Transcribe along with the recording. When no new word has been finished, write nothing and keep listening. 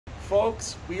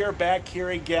folks, we are back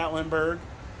here in Gatlinburg.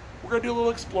 We're going to do a little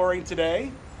exploring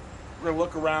today. We're going to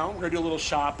look around. We're going to do a little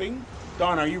shopping.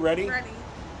 Dawn, are you ready? Ready.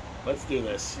 Let's do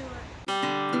this. Do it.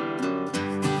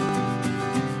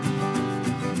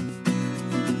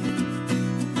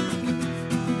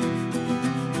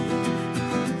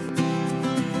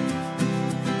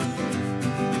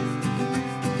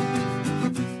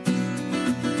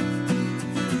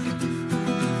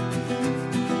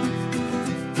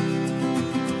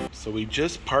 So we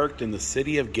just parked in the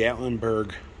city of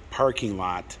Gatlinburg parking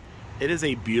lot. It is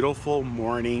a beautiful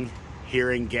morning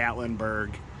here in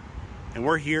Gatlinburg, and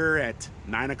we're here at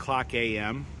 9 o'clock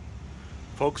a.m.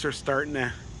 Folks are starting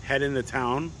to head into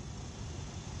town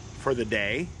for the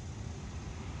day.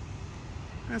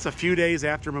 That's a few days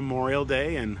after Memorial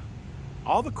Day, and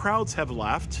all the crowds have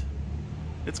left.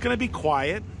 It's going to be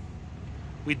quiet.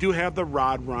 We do have the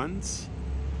rod runs.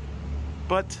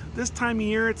 But this time of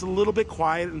year, it's a little bit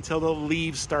quiet until the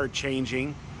leaves start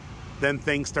changing. Then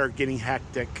things start getting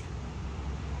hectic.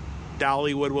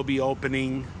 Dollywood will be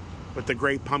opening with the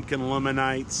Great Pumpkin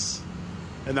Illuminates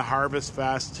and the Harvest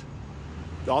Fest.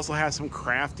 They also have some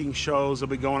crafting shows that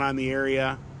will be going on in the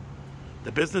area.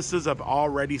 The businesses have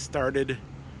already started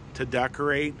to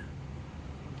decorate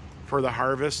for the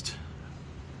Harvest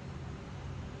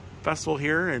Festival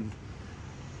here, and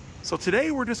so today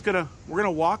we're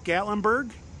gonna walk Gatlinburg.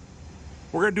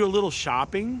 We're gonna do a little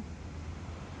shopping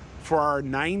for our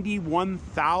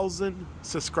 91,000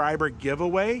 subscriber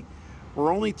giveaway.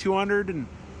 We're only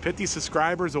 250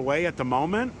 subscribers away at the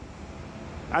moment.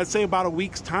 I'd say about a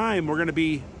week's time we'll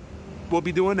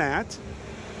be doing that.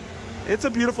 It's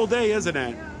a beautiful day, isn't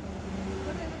it? Yeah. It is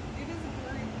a very beautiful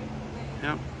day.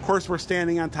 Yeah. Of course, we're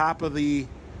standing on top of the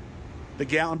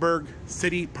Gatlinburg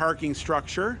city parking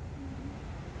structure.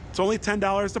 It's only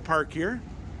 $10 to park here,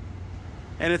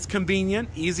 and it's convenient,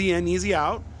 easy in, easy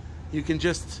out. You can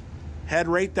just head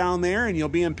right down there and you'll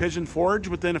be in Pigeon Forge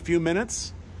within a few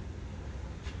minutes.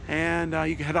 And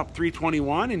you can head up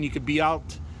 321 and you could be out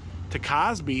to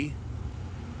Cosby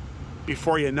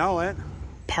before you know it.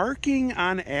 Parking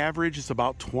on average is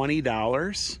about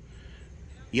 $20.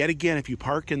 Yet again, if you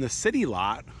park in the city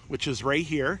lot, which is right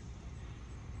here,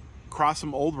 across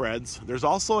from Old Reds, there's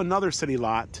also another city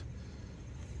lot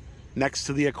next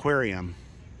to the aquarium.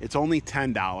 It's only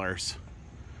 $10.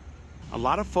 A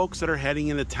lot of folks that are heading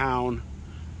into town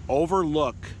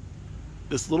overlook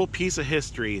this little piece of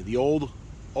history, the old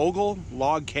Ogle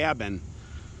log cabin.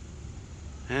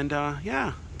 And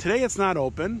yeah, today it's not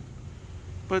open,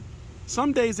 but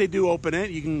some days they do open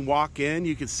it. You can walk in,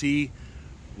 you can see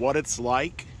what it's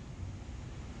like,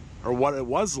 or what it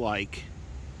was like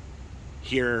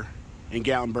here in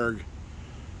Gatlinburg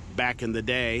back in the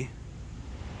day.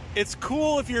 It's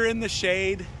cool if you're in the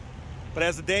shade, but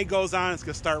as the day goes on, it's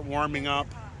going to start warming up.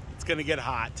 It's going to get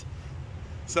hot.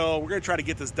 So we're going to try to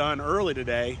get this done early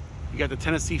today. You got the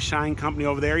Tennessee Shine Company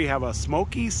over there. You have a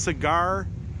Smoky cigar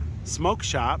smoke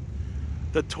shop.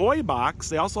 The Toy Box,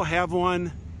 they also have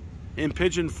one in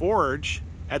Pigeon Forge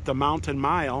at the Mountain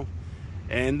Mile.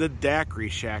 And the Daiquiri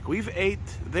Shack. We've ate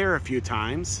there a few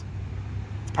times.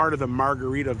 It's part of the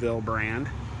Margaritaville brand.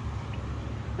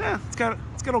 Yeah, it's got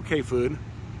okay food.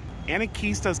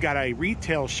 Anaquista's got a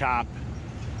retail shop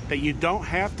that you don't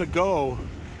have to go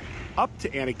up to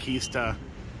Anaquista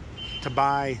to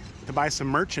buy some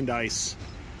merchandise.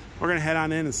 We're gonna head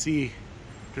on in and see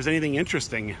if there's anything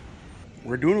interesting.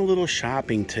 We're doing a little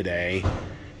shopping today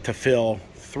to fill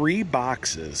 3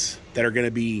 boxes that are gonna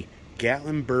be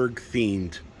Gatlinburg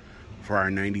themed for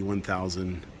our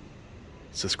 91,000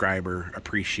 subscriber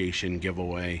appreciation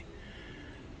giveaway.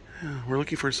 We're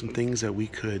looking for some things that we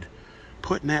could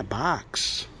put in that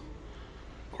box.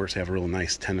 Of course, I have a real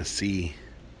nice Tennessee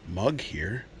mug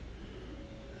here.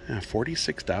 Yeah,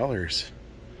 $46.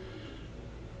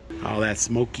 Oh, that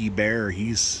Smoky bear,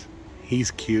 he's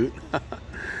cute.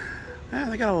 Yeah,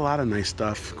 they got a lot of nice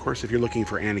stuff. Of course, if you're looking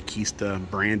for Anaquista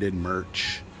branded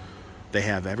merch, they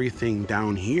have everything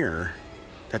down here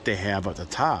that they have at the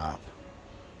top.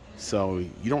 So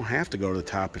you don't have to go to the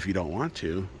top if you don't want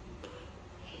to.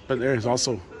 But there's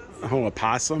also a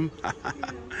possum.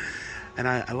 And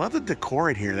I love the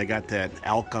decor in here. They got that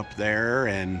elk up there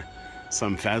and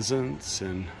some pheasants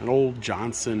and an old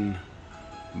Johnson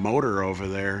motor over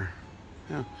there.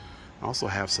 Yeah. I also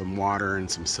have some water and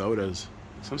some sodas,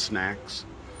 some snacks.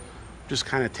 Just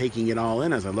kind of taking it all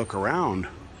in as I look around.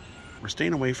 We're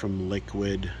staying away from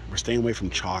liquid. We're staying away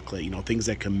from chocolate, things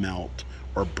that can melt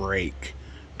or break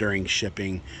during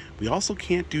shipping. We also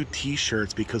can't do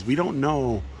t-shirts because we don't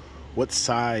know what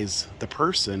size the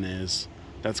person is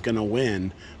that's gonna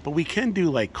win. But we can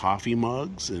do like coffee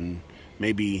mugs and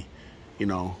maybe,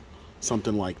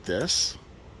 something like this,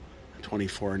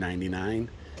 $24.99,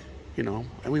 you know,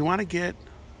 and we want to get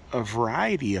a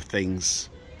variety of things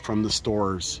from the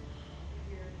stores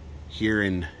here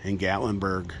in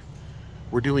Gatlinburg.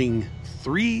 We're doing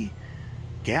 3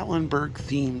 Gatlinburg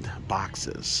themed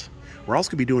boxes. We're also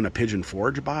going to be doing a Pigeon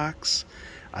Forge box,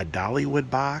 a Dollywood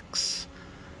box,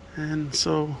 and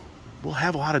so we'll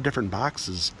have a lot of different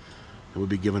boxes that we'll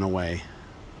be giving away.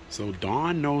 So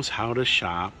Dawn knows how to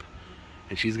shop,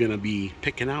 and she's going to be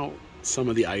picking out some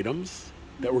of the items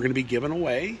that we're going to be giving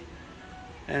away.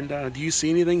 And do you see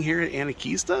anything here at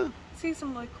Anakista? I see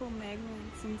some like cool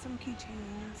magnets and some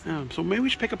keychains. So maybe we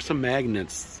should pick up some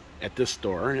magnets at this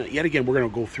store. And yet again, we're going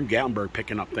to go through Gatlinburg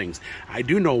picking up things. I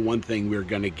do know one thing we're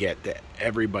going to get that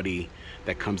everybody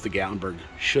that comes to Gatlinburg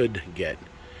should get.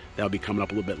 That'll be coming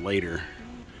up a little bit later.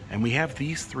 And we have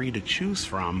these 3 to choose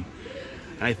from.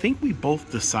 And I think we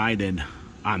both decided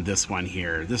on this one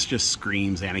here. This just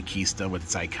screams Anakista with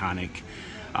its iconic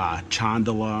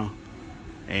chandelier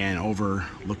and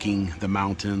overlooking the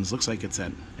mountains. Looks like it's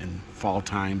in fall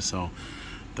time. So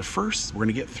the first, we're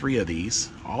going to get 3 of these.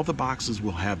 All the boxes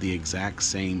will have the exact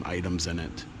same items in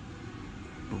it.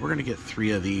 But we're going to get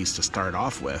 3 of these to start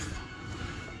off with.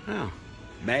 Oh,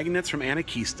 magnets from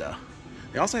Anakista.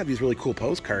 They also have these really cool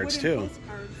postcards too.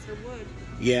 Postcards or wood.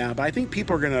 Yeah, but I think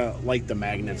people are going to like the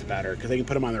magnets better because they can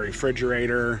put them on the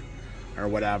refrigerator or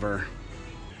whatever.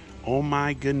 Oh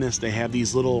my goodness, they have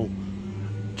these little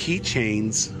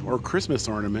keychains or Christmas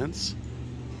ornaments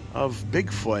of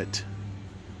Bigfoot.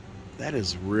 That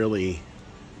is really,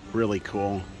 really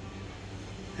cool.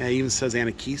 And it even says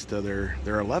Anakista. They're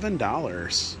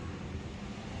 $11.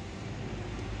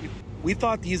 We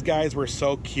thought these guys were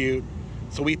so cute,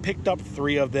 so we picked up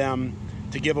 3 of them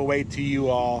to give away to you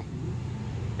all.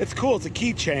 It's cool. It's a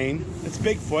keychain. It's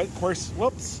Bigfoot. Of course,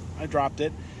 whoops, I dropped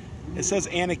it. It says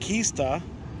Anakista.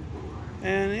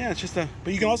 And yeah, it's just a,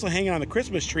 but you can also hang it on the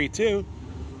Christmas tree too.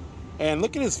 And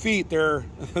look at his feet. They're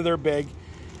big.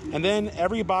 And then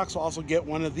every box will also get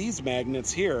one of these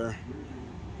magnets here.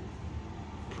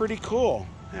 Pretty cool.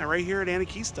 Yeah, right here at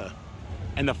Anakista.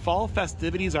 And the fall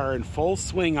festivities are in full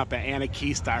swing up at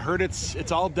Anakista. I heard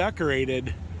it's all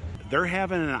decorated. They're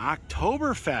having an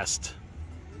Oktoberfest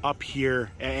up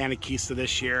here at Anakista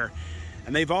this year.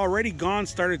 And they've already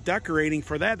started decorating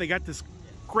for that. They got this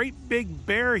great big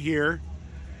bear here.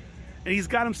 And he's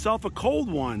got himself a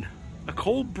cold one. A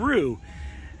cold brew.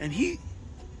 And he's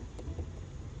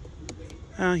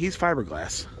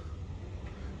fiberglass.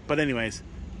 But anyways,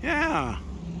 yeah.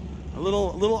 A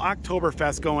little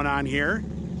Oktoberfest going on here.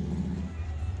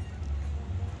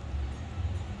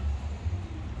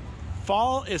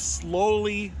 Fall is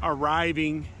slowly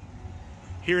arriving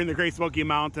here in the Great Smoky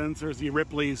Mountains. There's the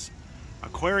Ripley's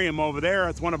Aquarium over there.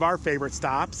 It's one of our favorite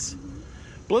stops.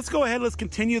 But let's go ahead. Let's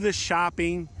continue this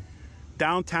shopping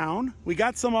downtown. We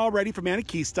got some already from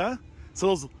Anakista. So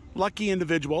those lucky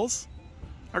individuals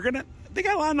are gonna. They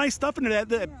got a lot of nice stuff in there.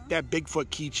 That Bigfoot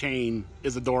keychain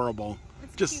is adorable.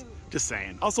 It's just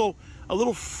saying. Also, a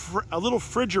little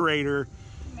refrigerator.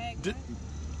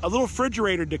 A little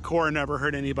refrigerator decor never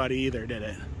hurt anybody either, did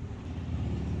it?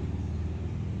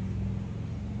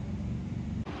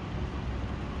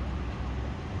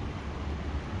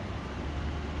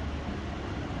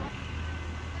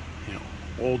 You know,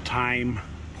 old-time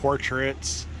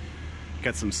portraits.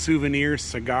 Got some souvenirs,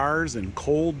 cigars, and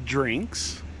cold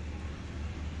drinks.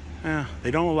 They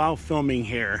don't allow filming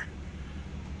here.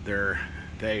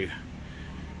 They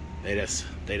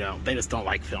just don't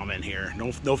like filming here.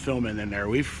 No filming in there.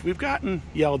 We've gotten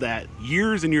yelled at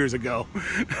years and years ago.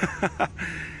 And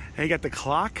you got the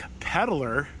Clock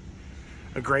Peddler,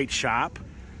 a great shop.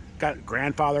 Got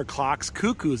grandfather clocks,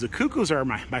 cuckoos. The cuckoos are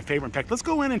my favorite pick. Let's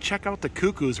go in and check out the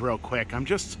cuckoos real quick.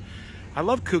 I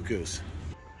love cuckoos.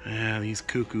 Yeah, these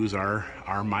cuckoos are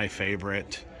my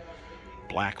favorite.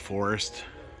 Black Forest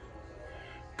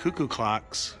cuckoo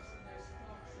clocks.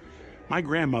 My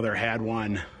grandmother had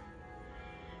one.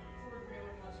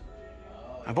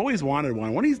 I've always wanted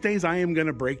one. One of these days I am going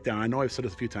to break down. I know I've said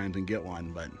this a few times and get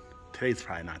one, but today's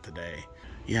probably not today.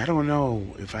 Yeah, I don't know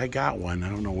if I got one. I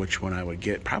don't know which one I would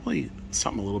get. Probably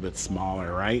something a little bit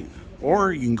smaller, right?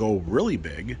 Or you can go really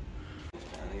big.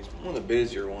 It's one of the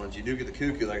busier ones. You do get the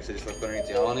cuckoo, like I said, just up underneath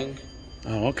the awning.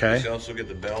 Oh, okay. You also get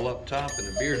the bell up top and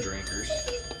the beer drinkers.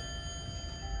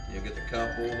 You'll get the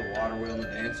couple, the water wheel, and the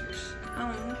dancers.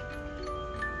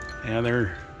 Yeah,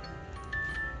 they're...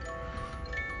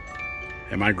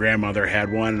 And my grandmother had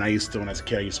one, and when I was a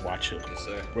kid, I used to watch it. Yes,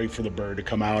 sir. Wait for the bird to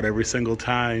come out every single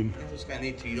time. It's kind of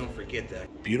neat too, you don't forget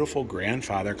that. Beautiful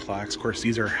grandfather clocks. Of course,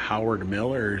 these are Howard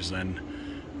Miller's, and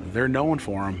they're known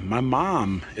for them. My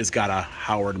mom has got a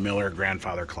Howard Miller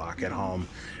grandfather clock at home,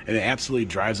 and it absolutely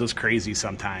drives us crazy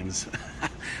sometimes.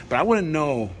 But I wouldn't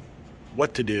know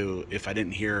what to do if I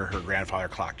didn't hear her grandfather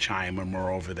clock chime when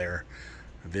we're over there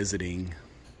visiting.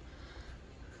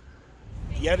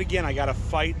 Yet again, I got to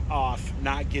fight off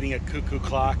not getting a cuckoo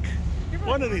clock.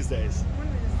 One of these days.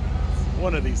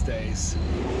 One of these days.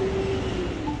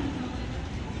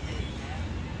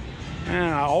 And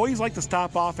I always like to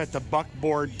stop off at the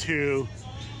Buckboard too.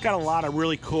 Got a lot of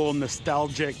really cool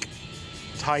nostalgic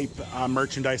type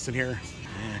merchandise in here.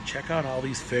 And check out all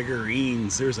these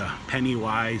figurines. There's a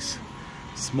Pennywise,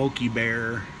 Smoky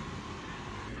Bear.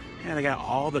 And I got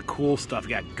all the cool stuff.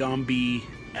 Got Gumby,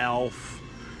 Elf,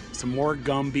 some more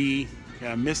Gumby,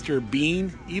 got Mr.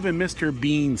 Bean, even Mr.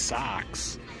 Bean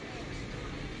socks.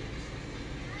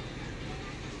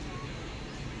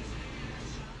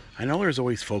 I know there's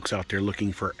always folks out there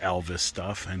looking for Elvis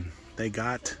stuff, and they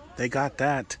got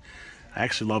that. I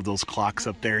actually love those clocks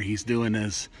up there. He's doing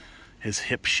his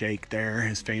hip shake there,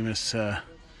 his famous, of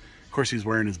course he's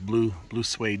wearing his blue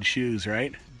suede shoes,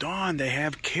 right? Dawn, they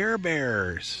have Care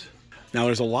Bears. Now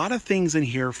there's a lot of things in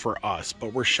here for us,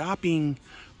 but we're shopping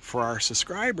for our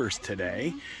subscribers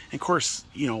today. And of course,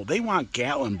 you know, they want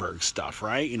Gatlinburg stuff,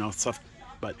 right? You know, stuff,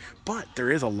 but there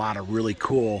is a lot of really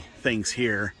cool things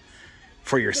here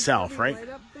for yourself, right? Light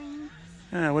up thing?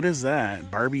 What is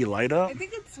that? Barbie light up? I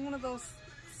think it's one of those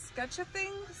sketcha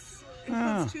things. It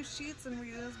includes 2 sheets and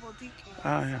reusable decals.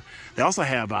 Yeah. They also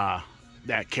have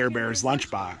that Care Bears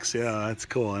lunchbox. Yeah, that's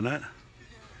cool, isn't it?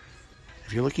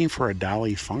 If you're looking for a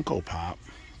Dolly Funko Pop,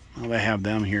 well, they have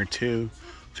them here too.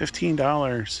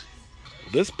 $15.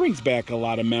 This brings back a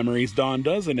lot of memories, Dawn,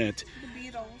 doesn't it? The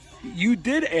Beatles. You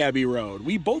did Abbey Road.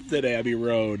 We both did Abbey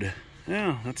Road.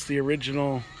 Yeah, that's the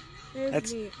original.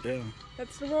 That's the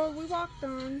road we walked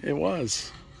on. It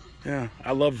was. Yeah,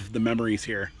 I love the memories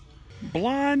here.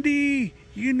 Blondie,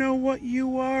 you know what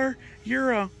you are?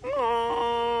 You're a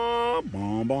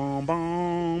bomb, bomb,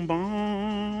 bomb,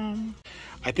 bomb.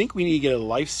 I think we need to get a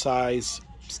life-size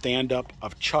stand-up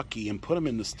of Chucky and put him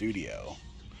in the studio.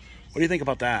 What do you think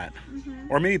about that?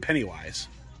 Or maybe Pennywise.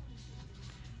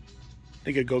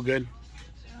 Think it'd go good?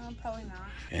 Probably not.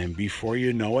 And before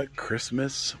you know it,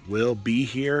 Christmas will be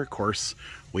here. Of course,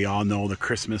 we all know the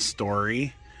Christmas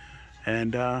story.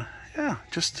 And yeah,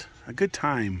 just a good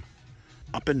time.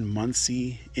 Up in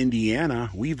Muncie,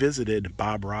 Indiana, we visited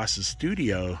Bob Ross's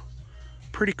studio.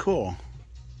 Pretty cool.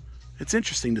 It's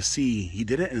interesting to see he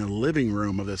did it in the living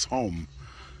room of his home.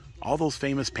 All those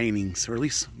famous paintings, or at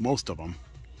least most of them.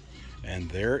 And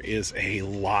there is a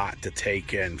lot to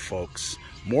take in, folks.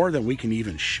 More than we can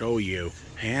even show you.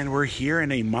 And we're here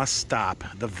in a must stop,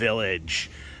 the Village.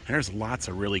 And there's lots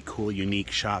of really cool,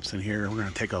 unique shops in here. We're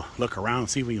gonna take a look around,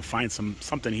 see if we can find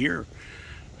something here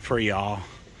for y'all.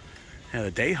 And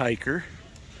the Day Hiker.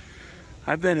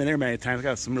 I've been in there many times. I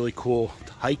got some really cool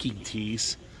hiking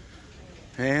tees.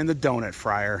 And the Donut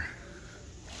Fryer.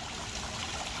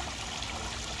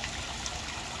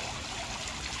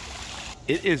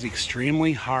 It is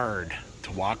extremely hard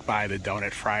to walk by the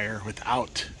Donut Fryer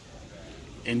without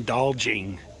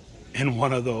indulging in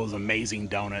one of those amazing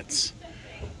donuts.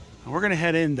 We're gonna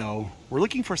head in though. We're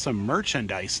looking for some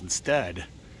merchandise instead.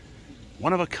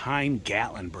 One of a kind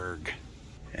Gatlinburg.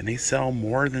 And they sell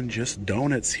more than just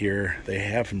donuts here. They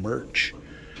have merch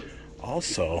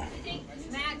also.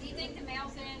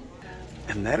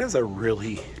 And that is a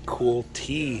really cool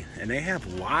tee. And they have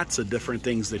lots of different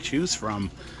things to choose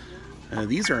from.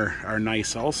 These are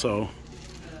nice also.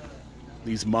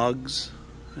 These mugs,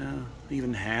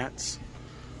 even hats.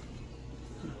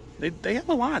 They have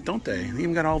a lot, don't they? They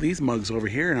even got all these mugs over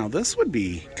here. Now this would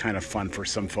be kind of fun for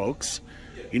some folks.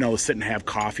 You know, sit and have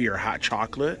coffee or hot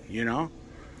chocolate, you know.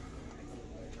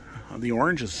 The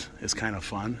orange is kind of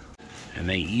fun. And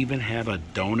they even have a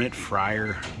Donut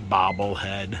Fryer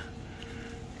bobblehead.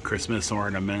 Christmas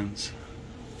ornaments.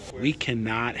 We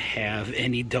cannot have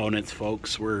any donuts,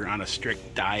 folks. We're on a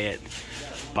strict diet.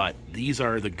 But these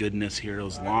are the goodness here.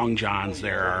 Those Long Johns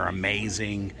there are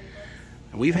amazing.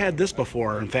 We've had this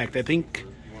before. In fact, I think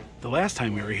the last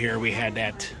time we were here, we had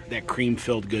that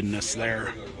cream-filled goodness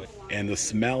there. And the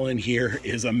smell in here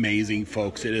is amazing,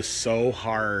 folks. It is so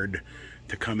hard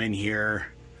to come in here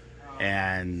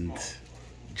and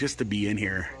just to be in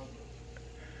here.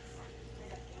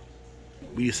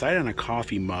 We decided on a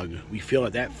coffee mug. We feel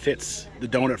that fits the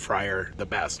Donut Fryer the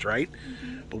best, right?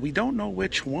 But we don't know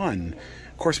which one.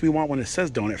 Of course, we want one that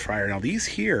says Donut Fryer. Now, these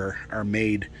here are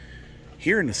made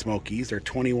here in the Smokies. They're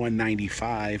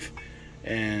 $21.95,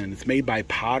 and it's made by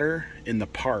Potter in the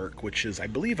Park, which is, I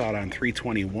believe, out on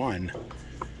 321.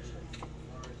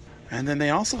 And then they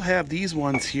also have these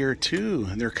ones here too,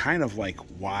 and they're kind of like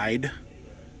wide,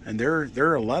 and they're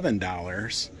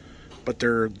 $11, but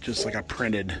they're just like a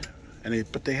printed,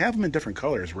 but they have them in different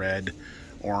colors: red,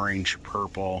 orange,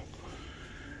 purple.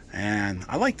 And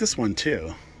I like this one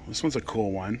too. This one's a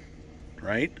cool one,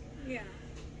 right? Yeah.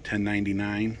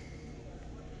 $10.99.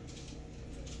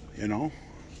 You know,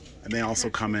 and they also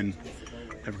come in.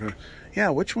 Yeah,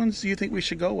 which ones do you think we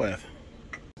should go with?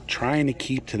 Trying to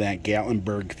keep to that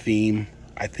Gatlinburg theme.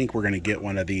 I think we're gonna get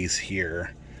one of these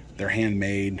here. They're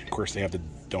handmade. Of course, they have the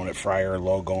donut fryer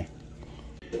logo.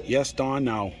 Yes, Dawn.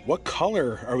 Now, what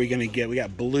color are we gonna get? We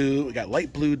got blue. We got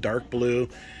light blue, dark blue.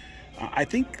 I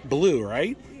think blue,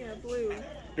 right? Yeah, blue.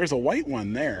 There's a white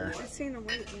one there. I've seen a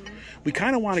white one. We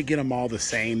kind of want to get them all the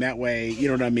same. That way, you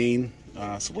know what I mean?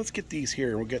 So let's get these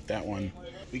here. We'll get that one.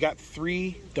 We got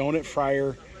 3 donut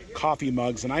fryer coffee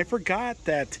mugs, and I forgot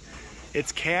that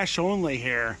it's cash only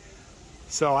here.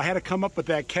 So I had to come up with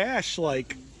that cash,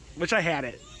 which I had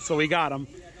it. So we got them.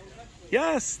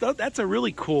 Yes, that's a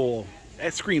really cool.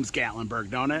 That screams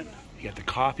Gatlinburg, don't it? You got the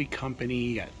coffee company,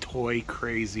 you got Toy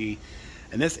Crazy.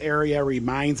 And this area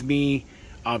reminds me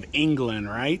of England,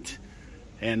 right?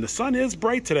 And the sun is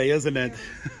bright today, isn't it?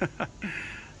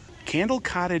 Candle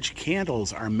Cottage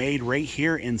candles are made right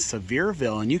here in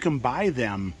Sevierville, and you can buy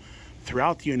them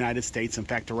throughout the United States. In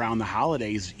fact, around the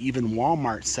holidays, even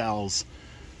Walmart sells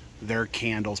their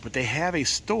candles, but they have a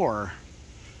store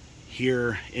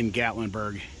here in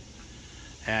Gatlinburg.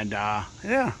 And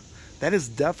yeah, that is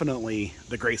definitely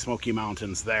the Great Smoky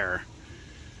Mountains there.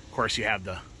 Of course, you have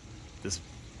this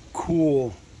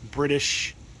cool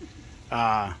British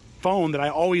phone that I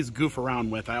always goof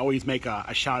around with. I always make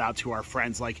a shout out to our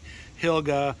friends like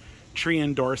Hilga, Tree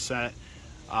and Dorset,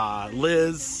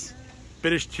 Liz,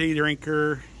 British tea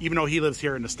drinker, even though he lives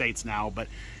here in the States now. But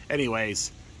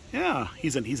anyways, yeah,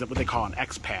 he's what they call an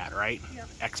expat, right? Yep.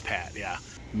 Expat, yeah.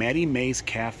 Maddie Mae's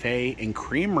Cafe and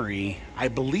Creamery, I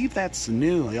believe that's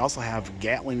new. They also have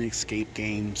Gatling Escape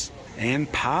games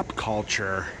and pop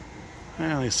culture.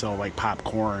 Well, they sell like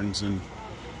popcorns and,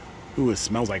 ooh, it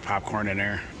smells like popcorn in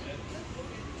there.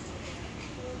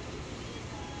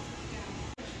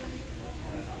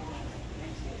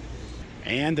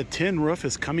 And the tin roof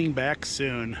is coming back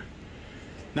soon.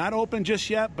 Not open just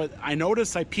yet, but I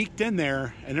noticed I peeked in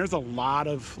there and there's a lot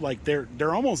of,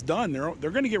 they're almost done.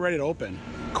 They're gonna get ready to open.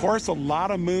 Of course, a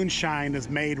lot of moonshine is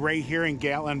made right here in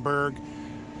Gatlinburg,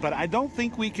 but I don't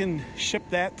think we can ship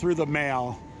that through the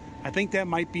mail. I think that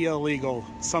might be illegal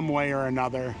some way or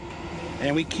another.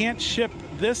 And we can't ship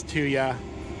this to you,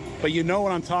 but you know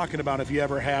what I'm talking about if you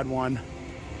ever had one.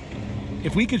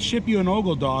 If we could ship you an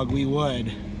Ogle dog, we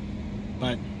would,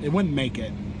 but it wouldn't make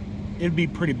it. It'd be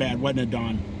pretty bad, wouldn't it,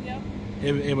 Dawn? Yep.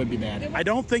 It would be bad. I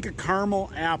don't think a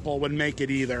caramel apple would make it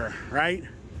either, right?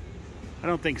 I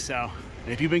don't think so.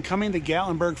 If you've been coming to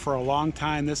Gatlinburg for a long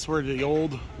time, this is where the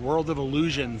old World of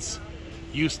Illusions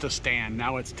used to stand.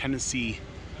 Now it's Tennessee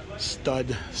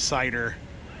Stud Cider.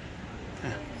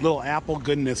 Little apple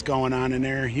goodness going on in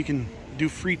there. You can do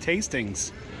free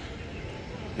tastings.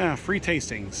 Yeah, free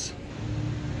tastings.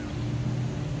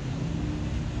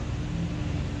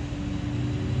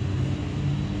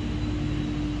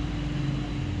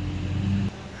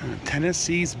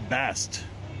 Tennessee's Best.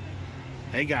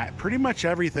 They got pretty much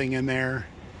everything in there.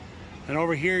 And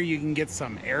over here you can get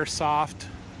some airsoft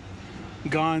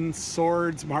guns,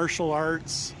 swords, martial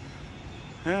arts.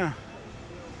 Yeah.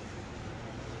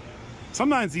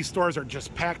 Sometimes these stores are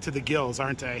just packed to the gills,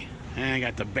 aren't they? And I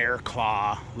got the Bear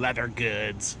Claw, Leather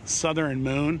Goods, Southern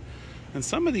Moon. And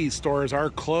some of these stores are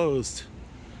closed.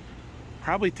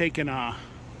 Probably taking a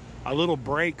little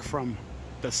break from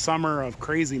the summer of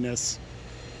craziness.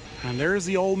 And there's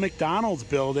the old McDonald's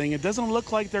building. It doesn't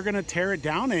look like they're gonna tear it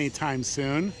down anytime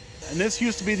soon. And this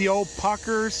used to be the old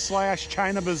Pucker /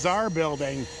 China Bazaar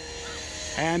building.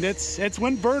 And it's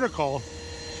went vertical.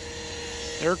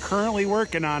 They're currently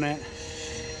working on it.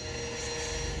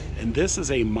 And this is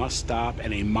a must stop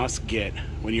and a must get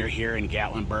when you're here in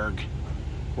Gatlinburg.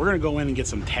 We're gonna go in and get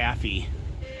some taffy.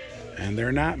 And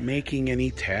they're not making any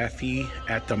taffy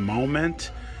at the moment.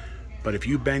 But if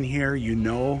you've been here, you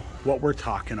know what we're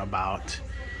talking about.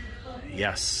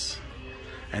 Yes.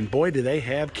 And boy, do they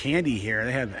have candy here.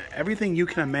 They have everything you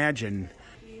can imagine.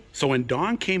 So when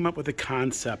Dawn came up with the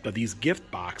concept of these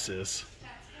gift boxes,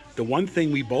 the one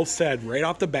thing we both said right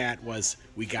off the bat was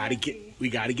we gotta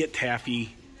get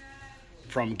taffy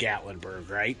from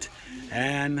Gatlinburg, right?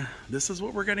 And this is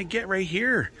what we're gonna get right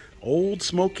here. Old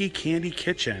Smoky Candy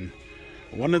Kitchen.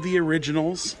 One of the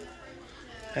originals.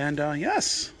 And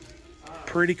yes.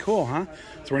 Pretty cool, huh?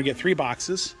 So we're gonna get 3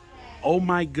 boxes. oh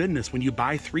my goodness, when you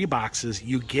buy 3 boxes,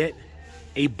 you get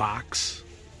a box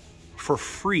for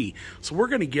free. So we're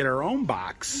gonna get our own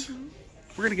box.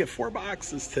 We're gonna get 4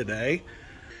 boxes today.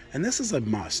 And this is a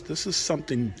must. This is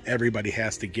something everybody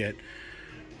has to get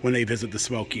when they visit the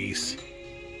Smokies.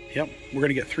 Yep, we're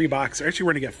gonna get 3 boxes. Actually,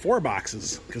 we're gonna get 4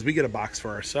 boxes because we get a box for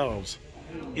ourselves.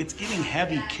 It's getting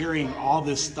heavy carrying all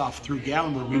this stuff through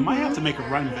Gatlinburg. We might have to make a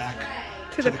run back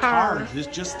to the car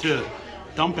just to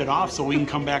dump it off so we can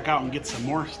come back out and get some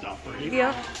more stuff, right?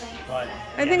 Yep. But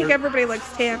I think everybody likes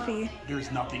taffy.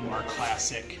 There's nothing more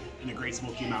classic in the Great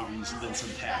Smoky Mountains than some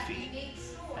taffy.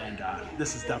 And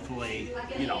this is definitely,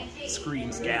 you know,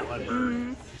 screams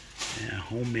Gatlinburg. Yeah,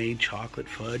 homemade chocolate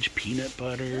fudge, peanut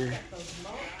butter.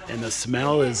 And the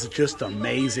smell is just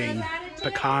amazing.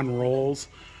 Pecan rolls,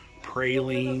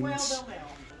 pralines.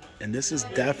 And this is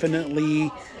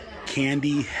definitely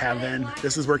candy heaven.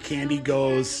 This is where candy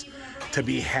goes to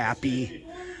be happy.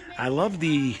 I love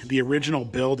the original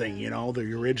building, you know,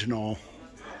 the original.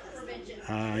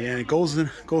 Yeah, it goes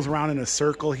around in a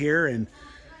circle here, and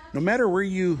no matter where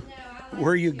you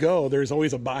go, there's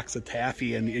always a box of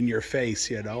taffy in your face,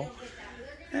 you know.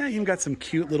 Yeah, you've got some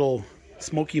cute little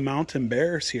Smoky Mountain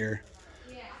bears here.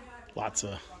 Lots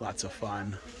of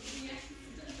fun.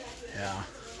 Yeah.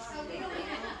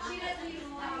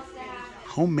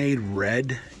 Homemade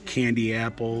red candy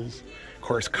apples. Of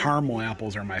course, caramel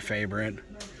apples are my favorite.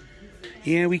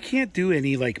 Yeah, we can't do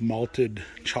any like malted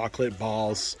chocolate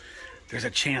balls. There's a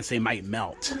chance they might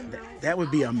melt. That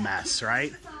would be a mess,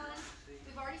 right?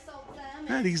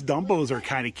 Yeah, these Dumbos are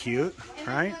kind of cute,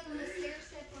 right?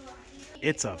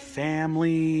 It's a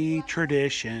family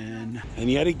tradition. And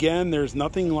yet again, there's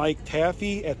nothing like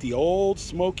taffy at the old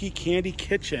Smoky Candy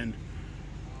Kitchen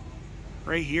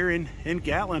right here in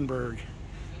Gatlinburg.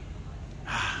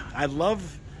 I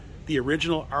love the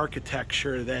original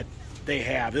architecture that they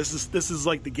have. This is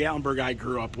like the Gatlinburg I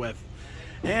grew up with.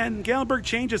 And Gatlinburg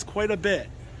changes quite a bit.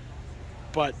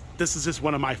 But this is just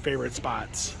one of my favorite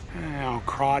spots. Oh,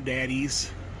 Crawdaddies,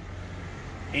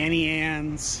 Annie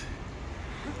Ann's.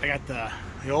 I got the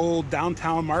old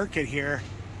downtown market here.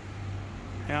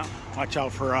 Yeah, watch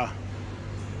out for a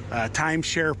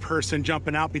timeshare person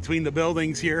jumping out between the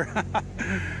buildings here.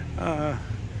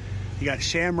 You got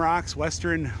Shamrock's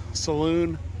Western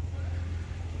Saloon,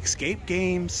 Escape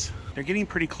Games. They're getting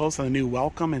pretty close on the new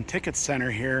Welcome and Ticket Center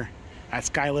here at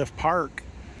Skylift Park.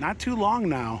 Not too long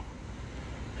now.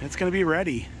 It's gonna be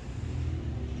ready.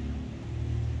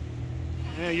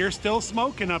 Yeah, you're still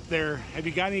smoking up there. Have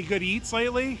you got any good eats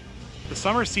lately? The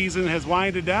summer season has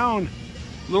winded down.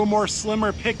 A little more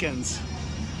slimmer pickings.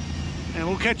 And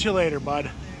we'll catch you later, bud.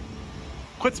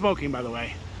 Quit smoking, by the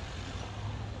way.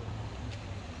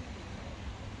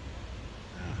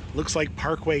 Looks like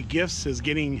Parkway Gifts is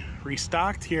getting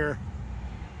restocked here.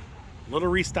 A little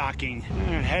restocking.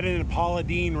 Headed to Paula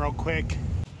Deen real quick.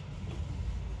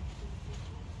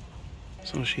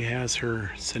 So she has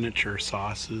her signature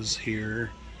sauces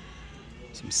here,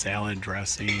 some salad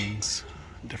dressings,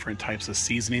 different types of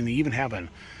seasoning. They even have a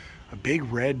big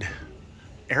red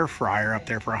air fryer up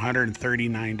there for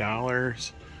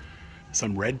 $139.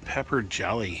 Some red pepper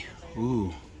jelly.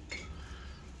 Ooh.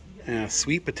 Yeah,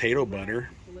 sweet potato butter.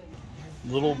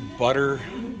 Little butter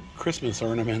Christmas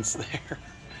ornaments there.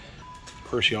 Of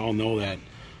course, you all know that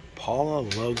Paula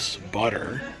loves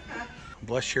butter.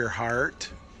 Bless your heart.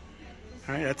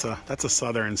 All right, that's a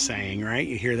Southern saying, right?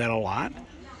 You hear that a lot.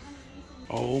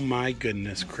 Oh my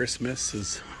goodness, Christmas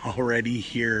is already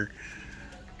here.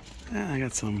 I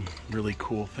got some really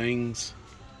cool things,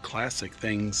 classic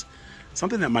things,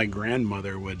 something that my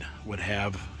grandmother would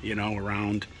have, you know,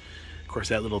 around. Of course,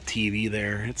 that little TV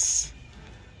there. It's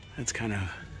kind of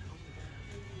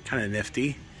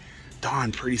nifty.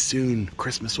 Dawn, pretty soon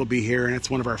Christmas will be here, and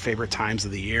it's one of our favorite times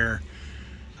of the year.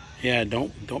 Yeah,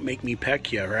 don't make me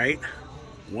peck you, right?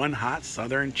 One hot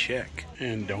Southern chick.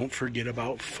 And don't forget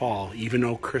about fall, even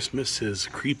though Christmas is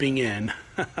creeping in.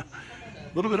 A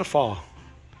little bit of fall.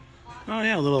 Oh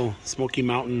yeah, a little Smoky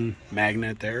Mountain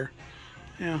magnet there.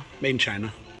 Yeah, made in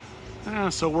China.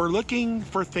 So we're looking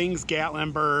for things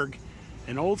Gatlinburg.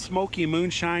 And Old Smoky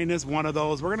Moonshine is one of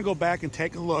those. We're gonna go back and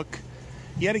take a look.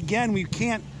 Yet again, we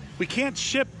can't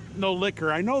ship no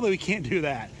liquor. I know that we can't do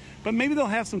that. But maybe they'll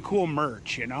have some cool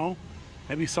merch, you know?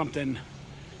 Maybe something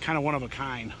kind of one of a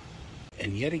kind.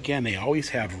 And yet again, they always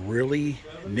have really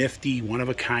nifty, one of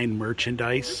a kind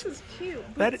merchandise. This is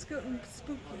cute. That Scootin'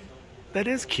 spooky. That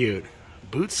is cute.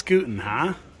 Boot scooting,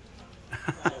 huh?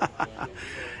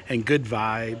 And good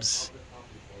vibes.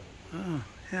 Oh,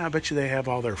 yeah, I bet you they have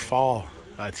all their fall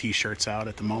t-shirts out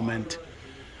at the moment.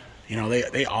 You know,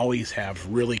 they always have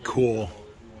really cool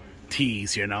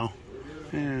tees, you know.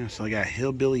 Yeah, so they got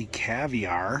hillbilly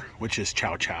caviar, which is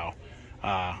chow chow,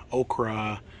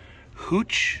 okra,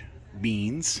 hooch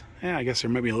beans. Yeah, I guess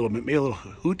there might be a little bit, maybe a little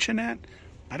hooch in that.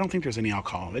 I don't think there's any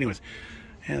alcohol. Anyways,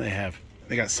 yeah,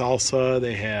 they got salsa,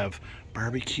 they have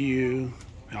barbecue.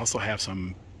 They also have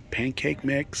some pancake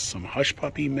mix, some hush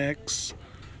puppy mix,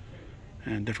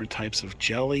 and different types of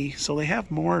jelly. So they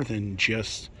have more than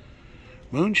just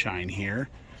moonshine here.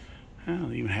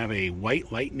 They even have a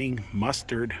white lightning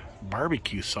mustard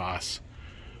barbecue sauce,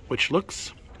 which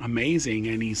looks amazing.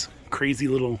 And these crazy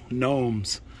little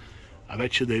gnomes, I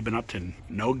bet you they've been up to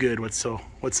no good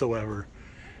whatsoever.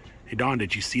 Hey Dawn,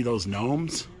 did you see those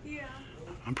gnomes? Yeah.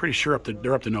 I'm pretty sure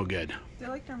they're up to no good. They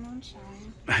like their moonshine.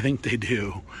 I think they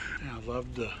do. Yeah, I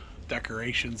love the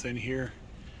decorations in here.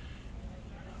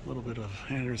 A little bit of,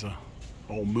 there's a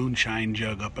old moonshine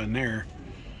jug up in there.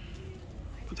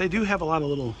 But they do have a lot of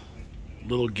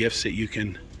little gifts that you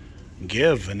can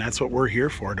give, and that's what we're here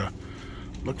for, to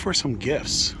look for some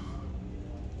gifts.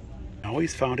 I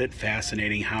always found it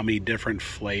fascinating how many different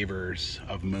flavors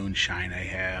of moonshine they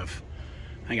have.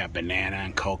 I got banana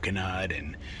and coconut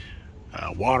and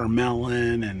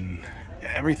watermelon and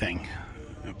everything.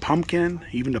 Pumpkin,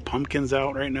 even the pumpkin's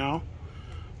out right now.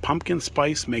 Pumpkin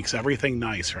spice makes everything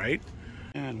nice, right?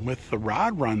 And with the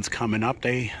rod runs coming up,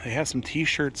 they have some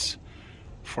t-shirts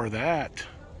for that.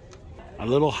 A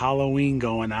little Halloween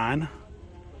going on.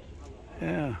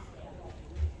 Yeah.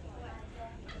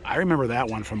 I remember that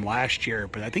one from last year,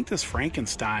 but I think this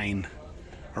Frankenstein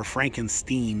or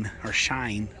Frankenstein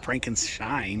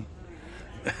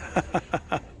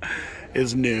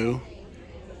is new.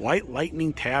 White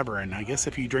Lightning Tavern. I guess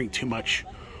if you drink too much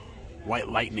White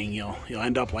Lightning, you'll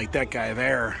end up like that guy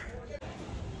there.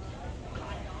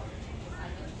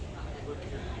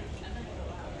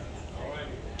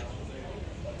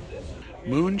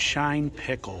 Moonshine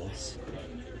pickles.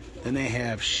 Then they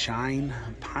have shine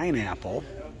pineapple,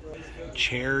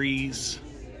 cherries.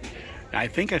 I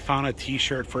think I found a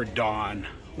t-shirt for Dawn.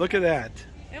 Look at that.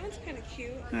 That one's kind of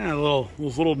cute. Yeah,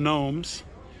 those little gnomes.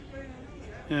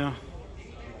 Yeah.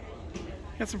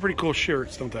 Got some pretty cool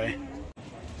shirts, don't they?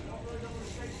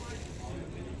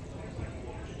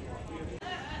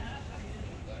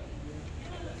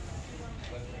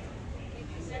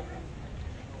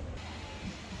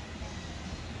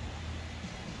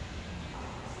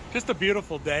 Just a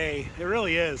beautiful day. It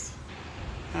really is.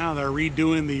 Now they're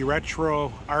redoing the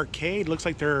retro arcade. Looks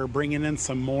like they're bringing in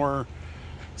some more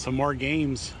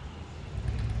games.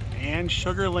 And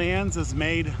Sugarlands is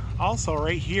made also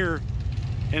right here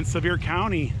in Sevier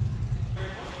County.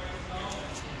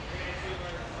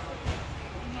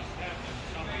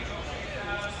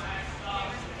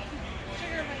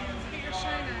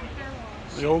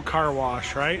 The old car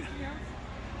wash, right?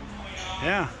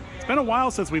 Yeah. It's been a while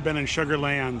since we've been in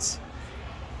Sugarlands.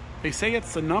 They say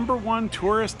it's the #1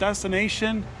 tourist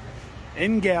destination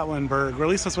in Gatlinburg, or at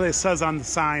least that's what it says on the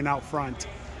sign out front.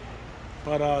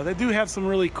 But they do have some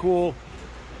really cool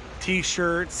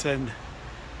t-shirts and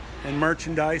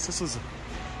merchandise. This is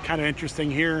kind of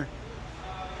interesting here.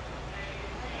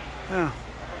 Yeah.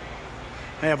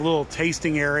 They have a little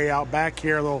tasting area out back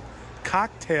here, a little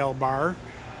cocktail bar.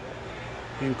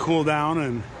 You can cool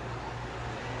down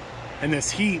in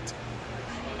this heat.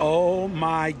 Oh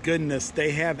my goodness,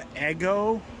 they have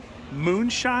Eggo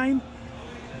moonshine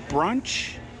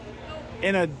brunch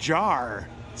in a jar,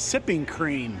 sipping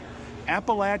cream,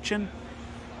 Appalachian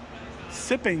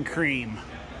sipping cream,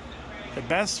 the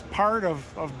best part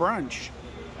of brunch.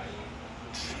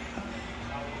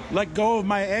 Let go of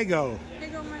my Eggo.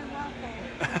 Eggo my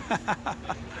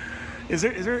waffle. Is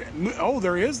there? Oh,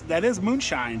 there is. That is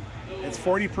moonshine. It's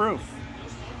 40 proof.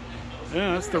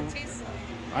 Yeah, that's the.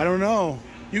 I don't know.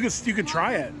 You could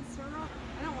try it.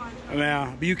 I don't want to.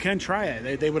 Yeah, but you can try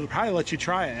it. They would probably let you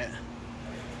try it.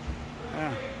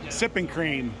 Yeah. Sipping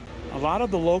cream. A lot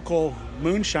of the local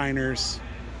moonshiners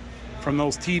from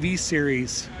those TV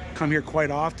series come here quite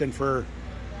often for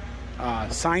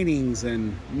signings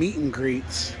and meet and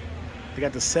greets. They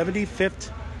got the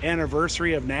 75th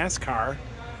anniversary of NASCAR.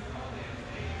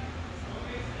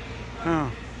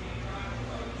 Oh.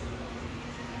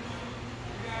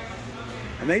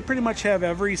 And they pretty much have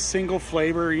every single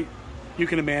flavor you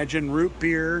can imagine. Root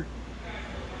beer.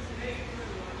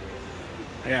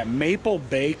 I got maple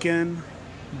bacon,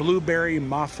 blueberry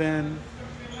muffin.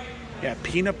 Yeah,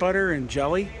 peanut butter and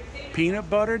jelly.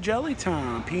 Peanut butter jelly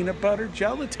time. Peanut butter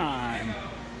jelly time.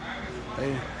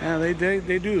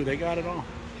 They do. They got it all.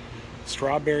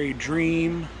 Strawberry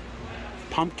dream,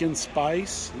 pumpkin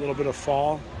spice, a little bit of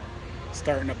fall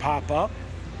starting to pop up.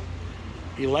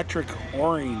 Electric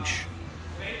orange.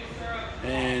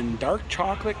 and dark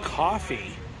chocolate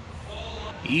coffee.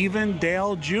 Even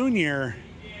Dale Jr.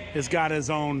 has got his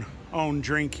own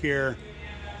drink here.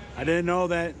 I didn't know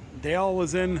that Dale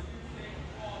was in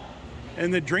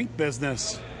the drink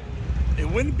business. It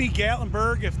wouldn't be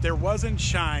Gatlinburg if there wasn't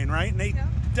shine, right? And they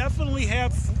definitely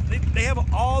have, they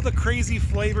have all the crazy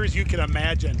flavors you can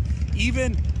imagine.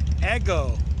 Even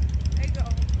Eggo.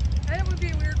 That would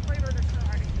be a weird flavor to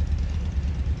try.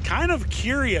 Kind of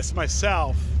curious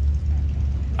myself.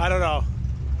 I don't know.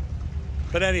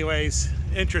 But anyways,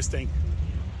 interesting.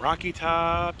 Rocky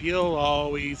Top, you'll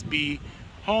always be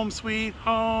home sweet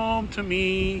home to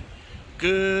me.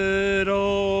 Good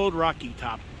old Rocky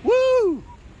Top. Woo!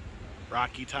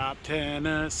 Rocky Top,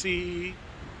 Tennessee.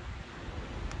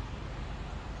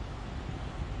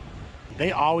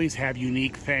 They always have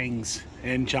unique things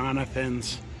in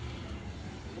Jonathan's.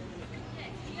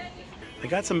 They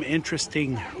got some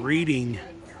interesting reading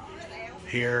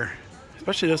here,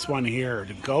 especially this one here,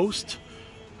 The Ghost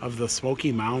of the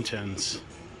Smoky Mountains.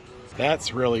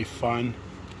 That's really fun.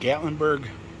 Gatlinburg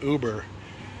Uber.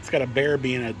 It's got a bear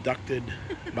being abducted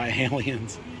by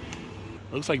aliens.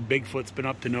 Looks like Bigfoot's been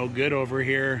up to no good over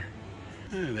here.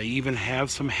 They even have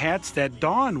some hats that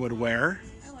Dawn would wear.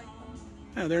 I like them.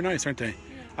 Yeah, they're nice, aren't they?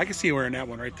 I can see you wearing that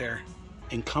one right there.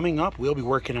 And coming up, we'll be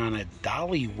working on a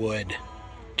Dollywood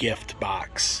gift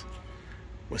box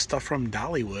with stuff from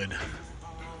Dollywood.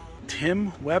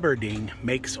 Tim Weberding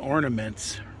makes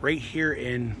ornaments right here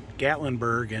in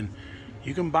Gatlinburg, and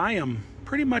you can buy them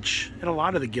pretty much at a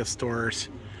lot of the gift stores.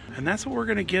 And that's what we're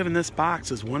going to give in this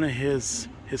box, is one of his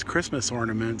Christmas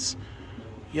ornaments.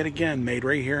 Yet again, made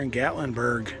right here in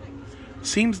Gatlinburg.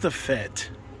 Seems to fit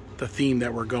the theme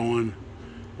that we're going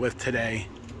with today.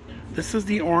 This is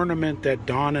the ornament that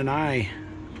Dawn and I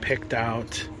picked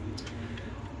out.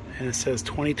 And it says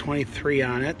 2023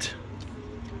 on it.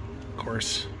 Of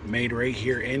course, made right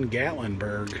here in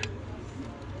Gatlinburg.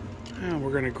 And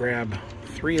we're going to grab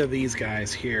 3 of these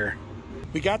guys here.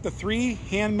 We got the 3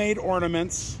 handmade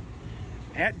ornaments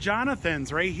at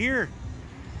Jonathan's right here.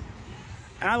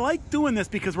 And I like doing this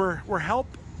because we're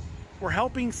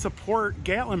helping support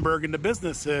Gatlinburg and the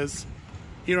businesses.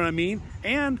 You know what I mean?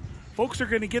 And folks are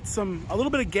going to get a little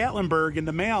bit of Gatlinburg in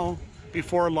the mail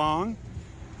before long.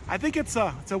 I think it's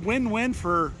a win-win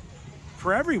for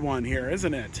everyone here,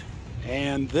 isn't it?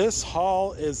 And this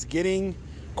haul is getting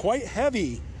quite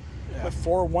heavy. With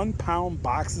 4 1-pound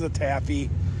boxes of taffy,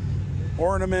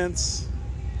 ornaments,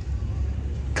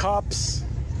 cups.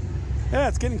 Yeah,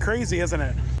 it's getting crazy, isn't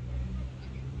it?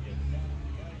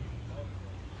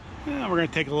 Yeah, we're going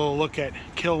to take a little look at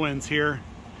Kilwins here.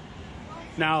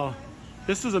 Now,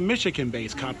 this is a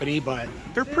Michigan-based company, but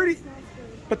they're pretty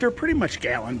much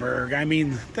Gatlinburg. I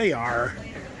mean, they are.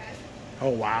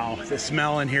 Oh wow, the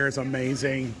smell in here is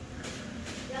amazing.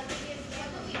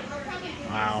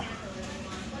 Wow.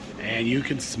 And you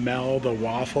can smell the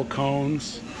waffle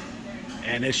cones,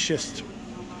 and it's just,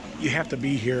 you have to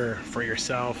be here for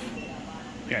yourself.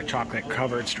 We got chocolate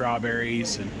covered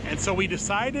strawberries, and so we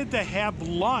decided to have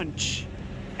lunch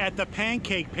at the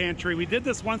Pancake Pantry. We did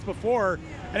this once before,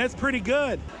 and it's pretty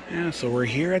good. Yeah, so we're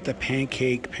here at the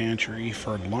Pancake Pantry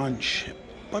for lunch,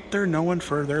 but they're known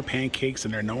for their pancakes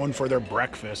and they're known for their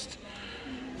breakfast.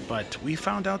 But we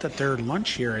found out that their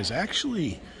lunch here is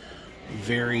actually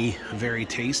very, very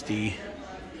tasty.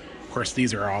 Of course,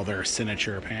 these are all their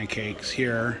signature pancakes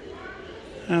here,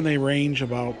 and they range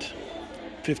about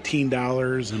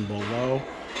 $15 and below.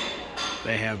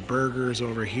 They have burgers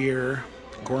over here,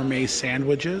 gourmet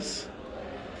sandwiches,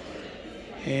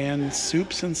 and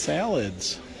soups and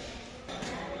salads.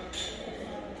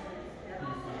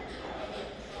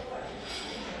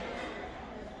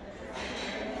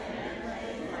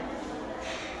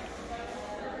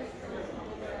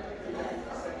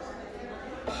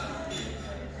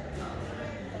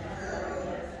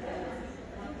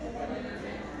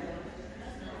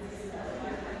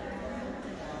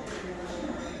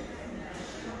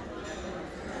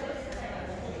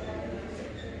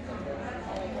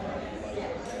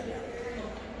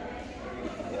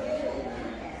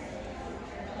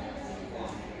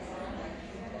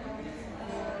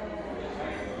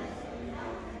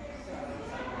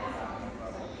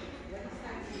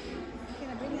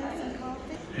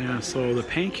 Yeah, so the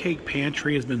Pancake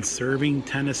Pantry has been serving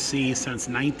Tennessee since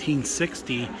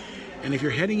 1960, and if you're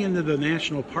heading into the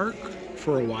national park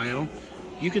for a while,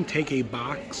 you can take a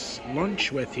box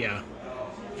lunch with you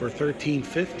for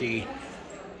 $13.50.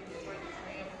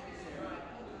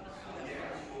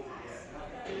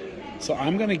 So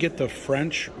I'm gonna get the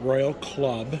French Royal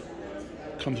Club.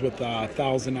 Comes with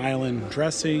Thousand Island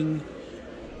dressing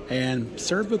and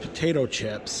served with potato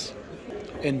chips.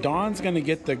 And Dawn's gonna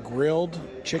get the grilled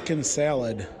chicken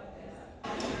salad.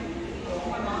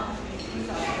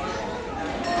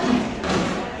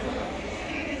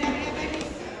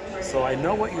 So I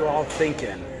know what you're all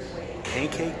thinking.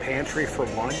 Pancake Pantry for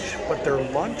lunch, but their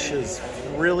lunch is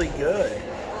really good.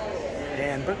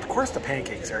 But of course the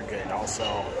pancakes are good also,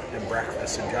 and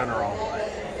breakfast in general,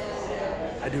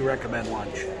 but I do recommend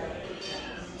lunch.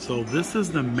 So this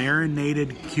is the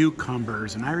marinated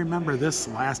cucumbers, and I remember this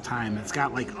last time. It's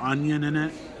got like onion in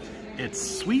it. It's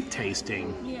sweet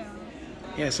tasting. Yeah.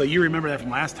 Yeah, so you remember that from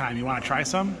last time. You want to try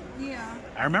some? Yeah.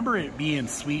 I remember it being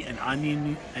sweet and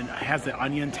onion, and it has the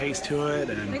onion taste to it.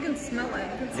 And I can smell it.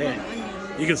 I can smell the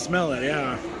onions. You can smell it,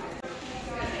 yeah.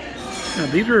 Yeah,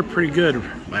 these were pretty good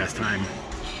last time.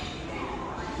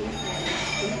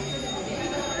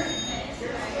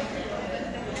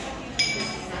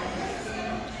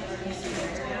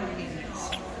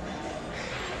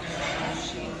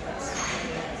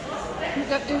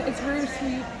 It's very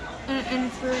sweet, and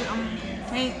it's very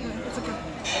tang. It's like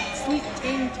a sweet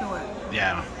tang to it.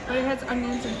 Yeah. But it has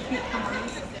onions and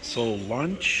cucumbers. So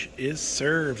lunch is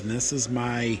served, and this is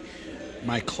my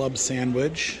club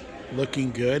sandwich.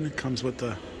 Looking good. It comes with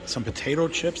some potato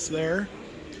chips there,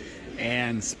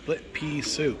 and split pea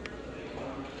soup.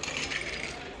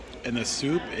 And the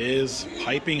soup is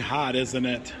piping hot, isn't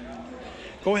it?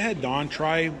 Go ahead, Dawn.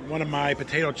 Try one of my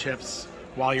potato chips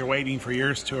while you're waiting for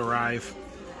yours to arrive.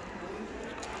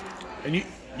 And you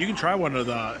can try one of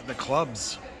the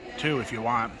clubs too if you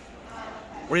want.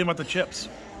 What do you think about the chips?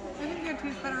 I think they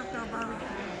taste better if they're barbecue.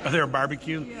 If they're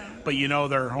barbecue? Yeah. But you know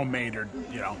they're homemade, or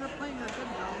you know. They're plain, they're good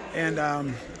though.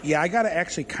 And yeah, I gotta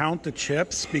actually count the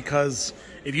chips, because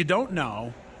if you don't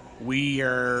know, we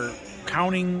are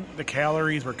counting the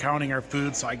calories, we're counting our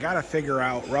food, so I gotta figure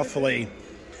out roughly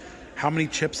how many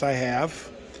chips I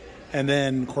have, and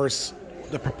then of course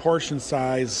the proportion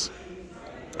size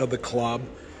of the club,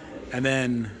 and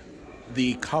then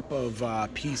the cup of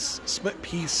split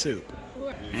pea soup.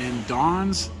 And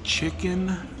Dawn's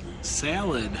chicken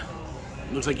salad.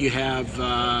 Looks like you have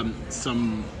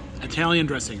some Italian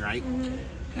dressing, right? Mm-hmm.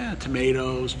 Yeah,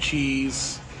 tomatoes,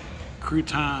 cheese,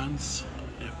 croutons.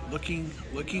 Yeah, looking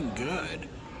good.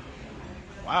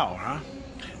 Wow, huh?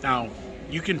 Now,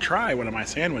 you can try one of my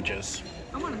sandwiches.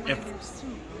 I want to buy your soup.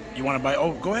 You want to buy?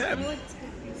 Oh, go ahead. I like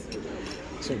split pea soup.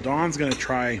 So Dawn's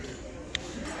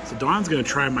gonna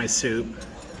try my soup.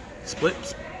 Split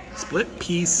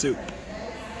pea soup.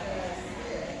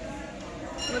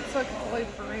 Looks like a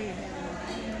light parade.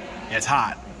 It's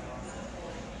hot.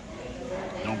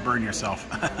 Don't burn yourself.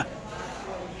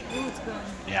 Ooh, it's good.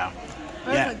 Yeah.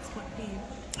 I Yeah. like split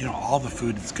pea. You know, all the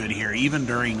food is good here, even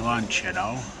during lunch, you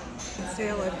know. The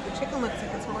salad. The chicken looks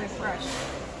like it's really fresh.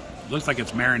 Looks like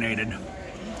it's marinated.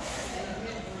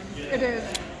 It is.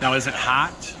 Now, is it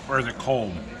hot or is it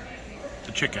cold?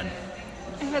 The chicken.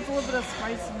 It has a little bit of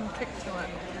spice and kick to it.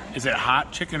 Is it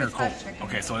hot chicken or It's cold? hot chicken.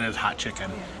 Okay, so it is hot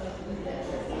chicken.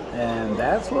 And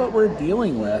that's what we're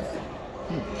dealing with.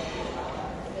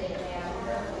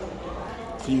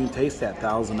 So you can taste that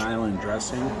Thousand Island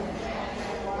dressing.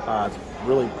 It's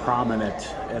really prominent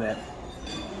in it.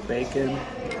 Bacon,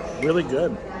 really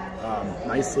good.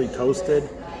 Nicely toasted,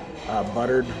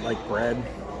 buttered like bread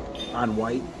on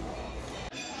white.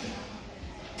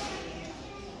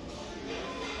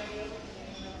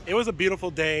 It was a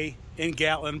beautiful day in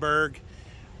Gatlinburg.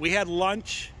 We had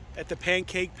lunch at the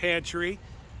Pancake Pantry.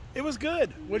 It was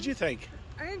good. What did you think?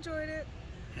 I enjoyed it.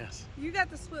 Yes. You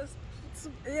got the split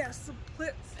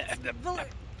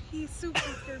pea soup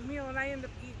with your meal, and I end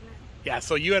up eating it. Yeah,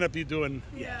 so you end up doing,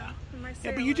 Yeah. And my Yeah,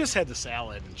 salad. but you just had the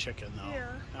salad and chicken, though. Yeah.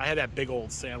 I had that big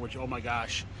old sandwich. Oh, my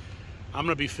gosh. I'm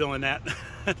going to be feeling that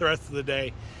the rest of the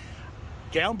day.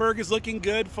 Gatlinburg is looking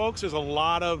good, folks. There's a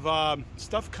lot of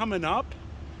stuff coming up,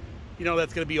 you know,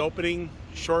 that's going to be opening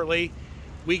shortly.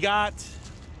 We got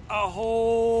a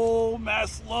whole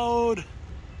mess load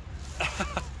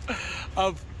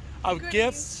of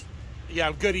gifts. Yeah,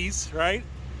 of goodies, right?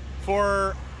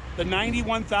 For the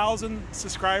 91,000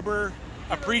 subscriber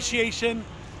appreciation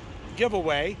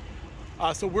giveaway.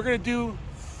 So we're going to do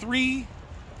 3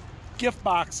 gift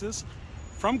boxes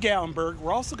from Gatlinburg.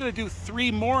 We're also going to do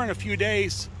 3 more in a few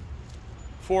days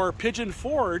for Pigeon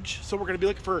Forge. So we're going to be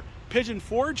looking for Pigeon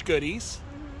Forge goodies.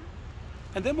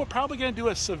 And then we're probably going to do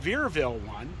a Sevierville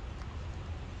one.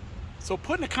 So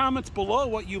put in the comments below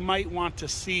what you might want to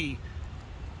see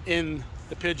in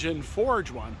the Pigeon Forge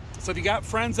one. So if you got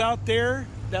friends out there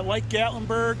that like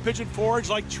Gatlinburg, Pigeon Forge,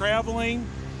 like traveling,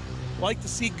 like to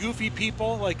see goofy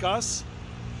people like us,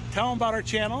 tell them about our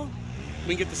channel.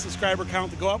 We can get the subscriber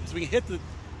count to go up so we can hit the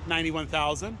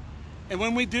 91,000. And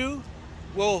when we do,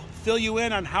 we'll fill you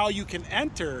in on how you can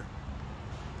enter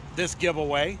this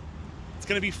giveaway. It's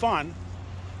going to be fun.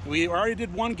 We already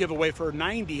did one giveaway for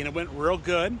 90 and it went real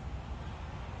good.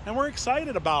 And we're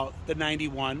excited about the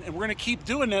 91, and we're going to keep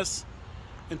doing this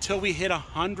until we hit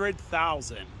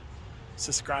 100,000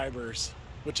 subscribers,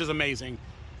 which is amazing.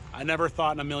 I never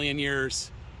thought in a million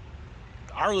years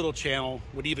our little channel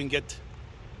would even get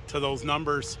to those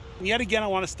numbers. And yet again, I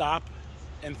want to stop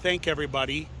and thank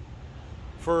everybody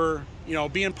for, you know,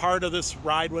 being part of this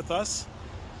ride with us.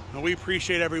 And we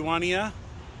appreciate every one of you.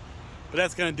 But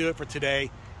that's going to do it for today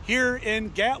here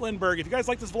in Gatlinburg. If you guys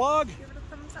like this vlog, Give it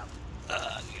a thumbs up.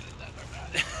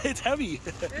 it's heavy.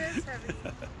 It is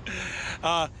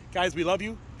heavy. Guys, we love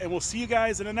you, and we'll see you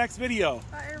guys in the next video.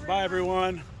 Bye, everyone. Bye,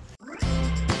 everyone.